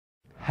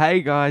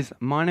Hey guys,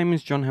 my name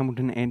is John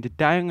Hamilton and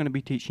today I'm going to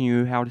be teaching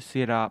you how to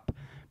set up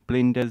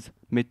Blender's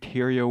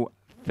material,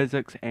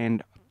 physics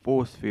and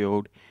force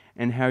field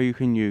and how you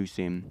can use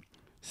them.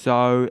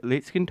 So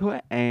let's get into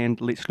it and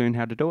let's learn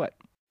how to do it.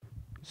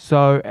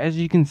 So as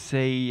you can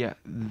see,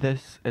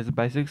 this is a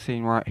basic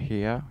scene right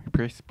here. You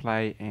press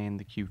play and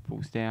the cube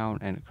falls down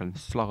and it kind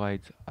of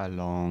slides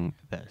along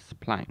this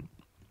plane.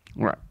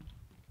 Right.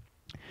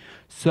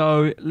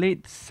 So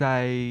let's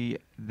say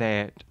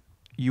that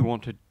you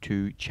wanted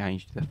to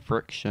change the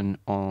friction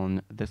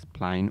on this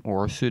plane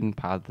or a certain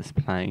part of this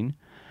plane.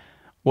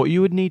 What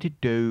you would need to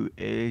do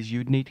is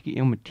you'd need to get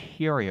your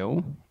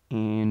material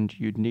and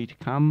you'd need to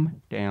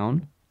come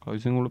down,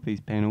 closing all of these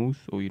panels,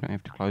 or you don't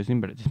have to close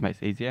them, but it just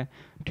makes it easier,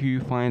 until you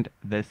find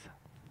this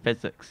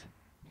physics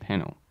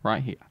panel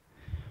right here.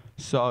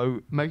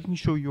 So making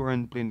sure you're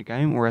in Blender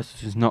game or else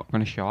this is not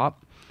going to show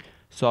up.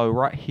 So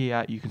right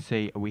here you can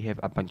see we have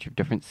a bunch of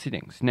different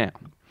settings. Now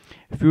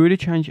if we were to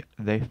change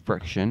the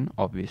friction,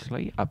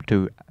 obviously, up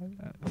to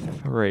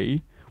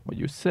 3, what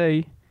you'll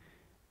see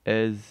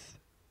is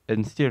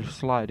instead of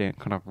sliding, it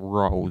kind of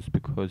rolls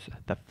because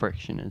the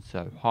friction is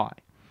so high.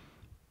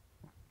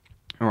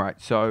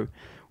 Alright, so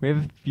we have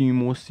a few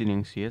more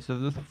settings here. So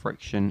there's the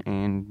friction,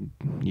 and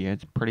yeah,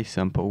 it's pretty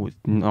simple. It's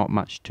not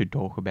much to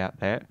talk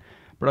about that.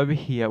 But over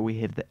here we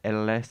have the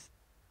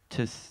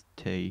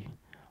elasticity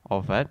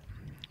of it,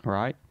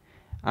 right?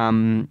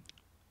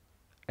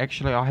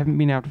 Actually, I haven't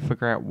been able to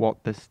figure out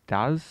what this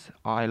does.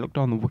 I looked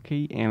on the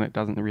wiki and it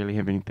doesn't really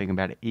have anything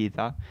about it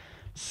either.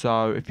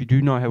 So if you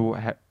do know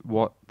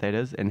what that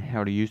is and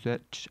how to use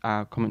it,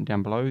 comment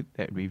down below.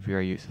 That would be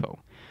very useful.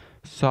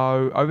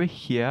 So over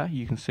here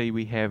you can see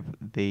we have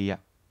the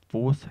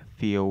force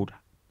field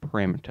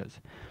parameters.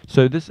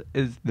 So this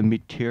is the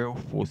material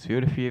force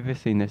field. If you've ever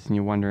seen this and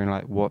you're wondering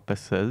like what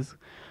this is,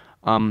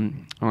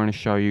 I'm going to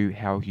show you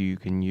how you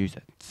can use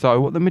it.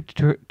 So what the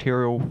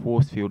material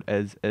force field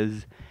is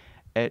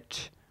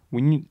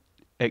when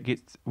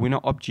an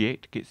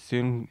object gets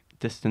certain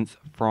distance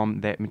from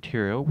that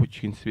material, which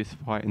you can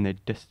specify in the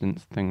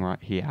distance thing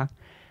right here,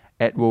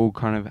 it will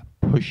kind of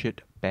push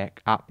it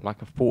back up like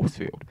a force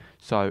field.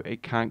 So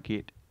it can't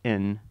get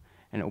in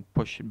and it will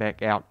push it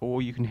back out,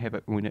 or you can have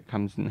it when it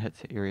comes and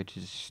hits the area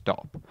to just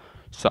stop.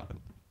 So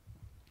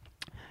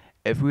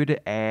if we were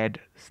to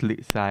add,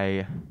 let's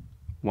say,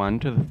 1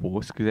 to the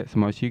force, because that's the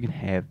most you can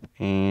have,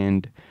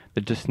 and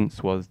the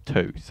distance was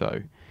 2,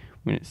 so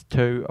when it's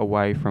 2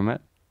 away from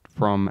it,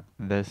 from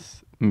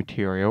this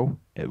material,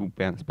 it will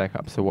bounce back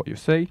up. So what you'll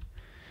see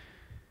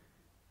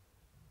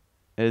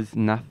is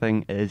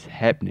nothing is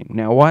happening.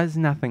 Now why is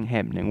nothing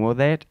happening? Well,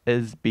 that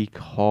is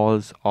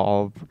because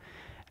of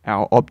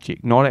our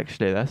object, not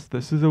actually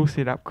this is all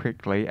set up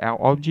correctly.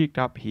 Our object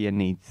up here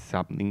needs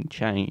something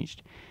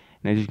changed,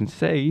 and as you can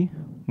see,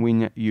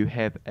 when you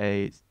have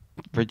a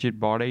rigid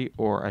body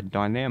or a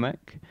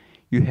dynamic,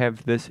 you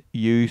have this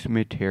use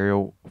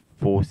material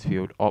force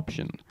field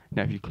option.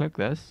 Now if you click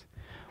this,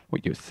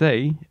 what you'll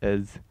see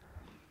is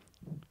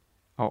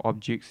our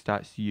object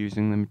starts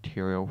using the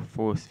material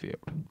force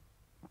field.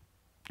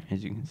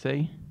 As you can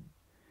see,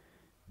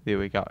 there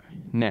we go.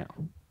 Now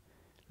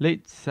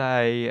let's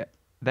say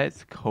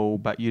that's cool,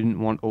 but you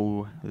didn't want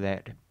all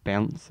that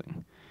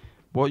bouncing.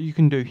 What you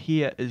can do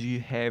here is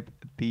you have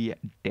the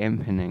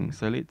dampening.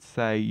 So let's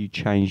say you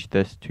change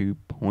this to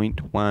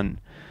 0.1.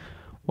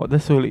 What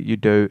this will let you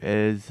do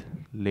is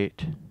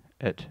let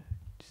it,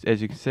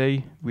 as you can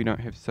see, we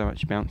don't have so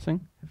much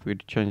bouncing. If we were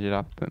to change it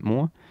up a bit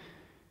more,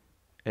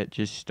 it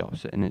just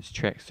stops it in its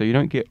tracks. So you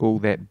don't get all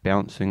that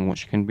bouncing,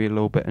 which can be a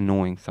little bit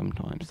annoying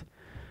sometimes.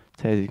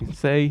 So as you can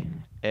see,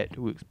 it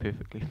works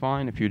perfectly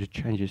fine. If you were to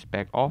change this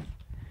back off,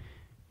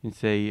 you can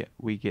see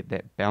we get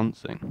that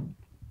bouncing.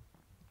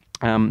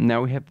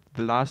 Now we have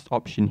the last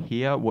option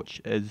here,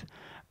 which is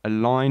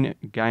align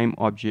game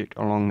object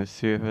along the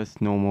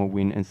surface normal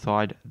when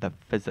inside the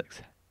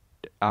physics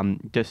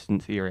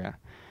distance area.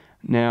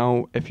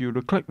 Now if you were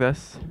to click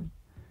this,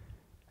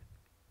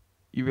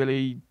 you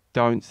really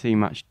don't see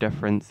much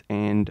difference,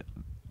 and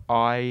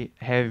I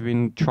have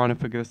been trying to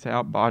figure this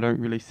out, but I don't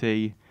really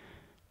see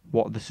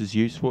what this is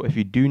used for. If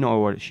you do know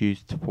what it's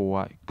used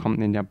for,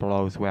 comment down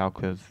below as well,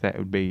 because that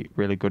would be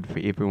really good for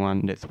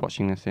everyone that's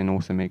watching this, and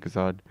also me, because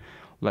I'd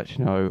let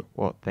you know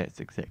what that's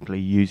exactly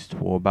used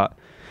for. But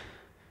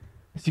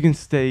as you can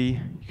see,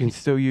 you can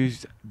still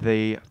use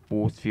the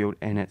force field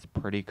and it's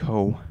pretty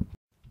cool.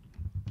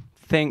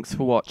 Thanks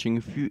for watching.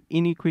 If you have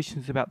any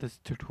questions about this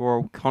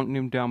tutorial, comment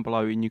them down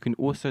below, and you can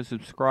also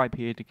subscribe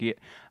here to get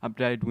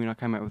updated when I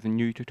come out with a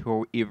new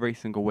tutorial every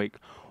single week.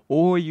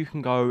 Or you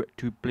can go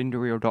to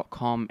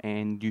blenderreal.com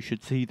and you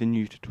should see the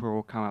new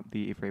tutorial come up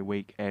there every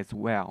week as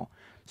well.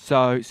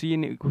 So see you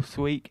next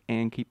week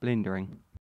and keep blendering.